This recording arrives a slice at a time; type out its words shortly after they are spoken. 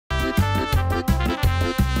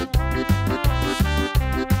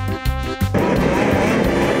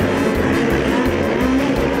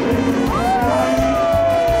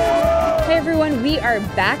are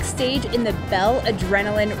backstage in the Bell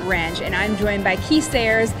Adrenaline Ranch, and I'm joined by Keith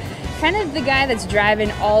Sayers, kind of the guy that's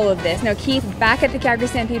driving all of this. Now, Keith, back at the Calgary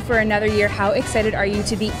Stampede for another year. How excited are you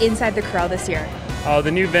to be inside the corral this year? Oh,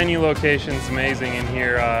 the new venue location's amazing in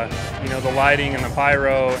here. You know, the lighting and the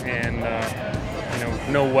pyro, and you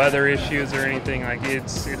know, no weather issues or anything. Like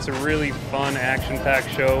it's a really fun, action-packed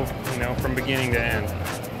show. You know, from beginning to end.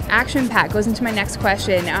 Action-packed goes into my next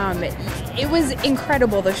question. It was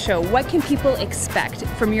incredible, the show. What can people expect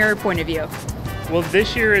from your point of view? Well,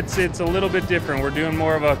 this year it's a little bit different. We're doing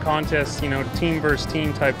more of a contest, you know, team versus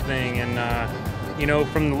team type thing, and you know,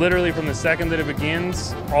 literally from the second that it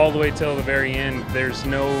begins all the way till the very end, there's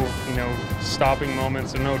no, you know, stopping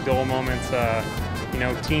moments or no dull moments. You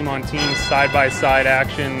know, team on team, side by side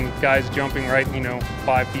action, guys jumping right, you know,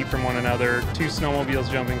 5 feet from one another, 2 snowmobiles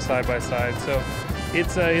jumping side by side. So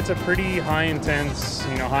it's a pretty high intense,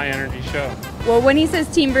 you know, high energy show. Well, when he says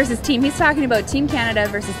team versus team, he's talking about Team Canada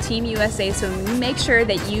versus Team USA. So make sure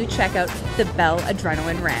that you check out the Bell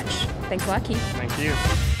Adrenaline Ranch. Thanks a lot, Keith. Thank you.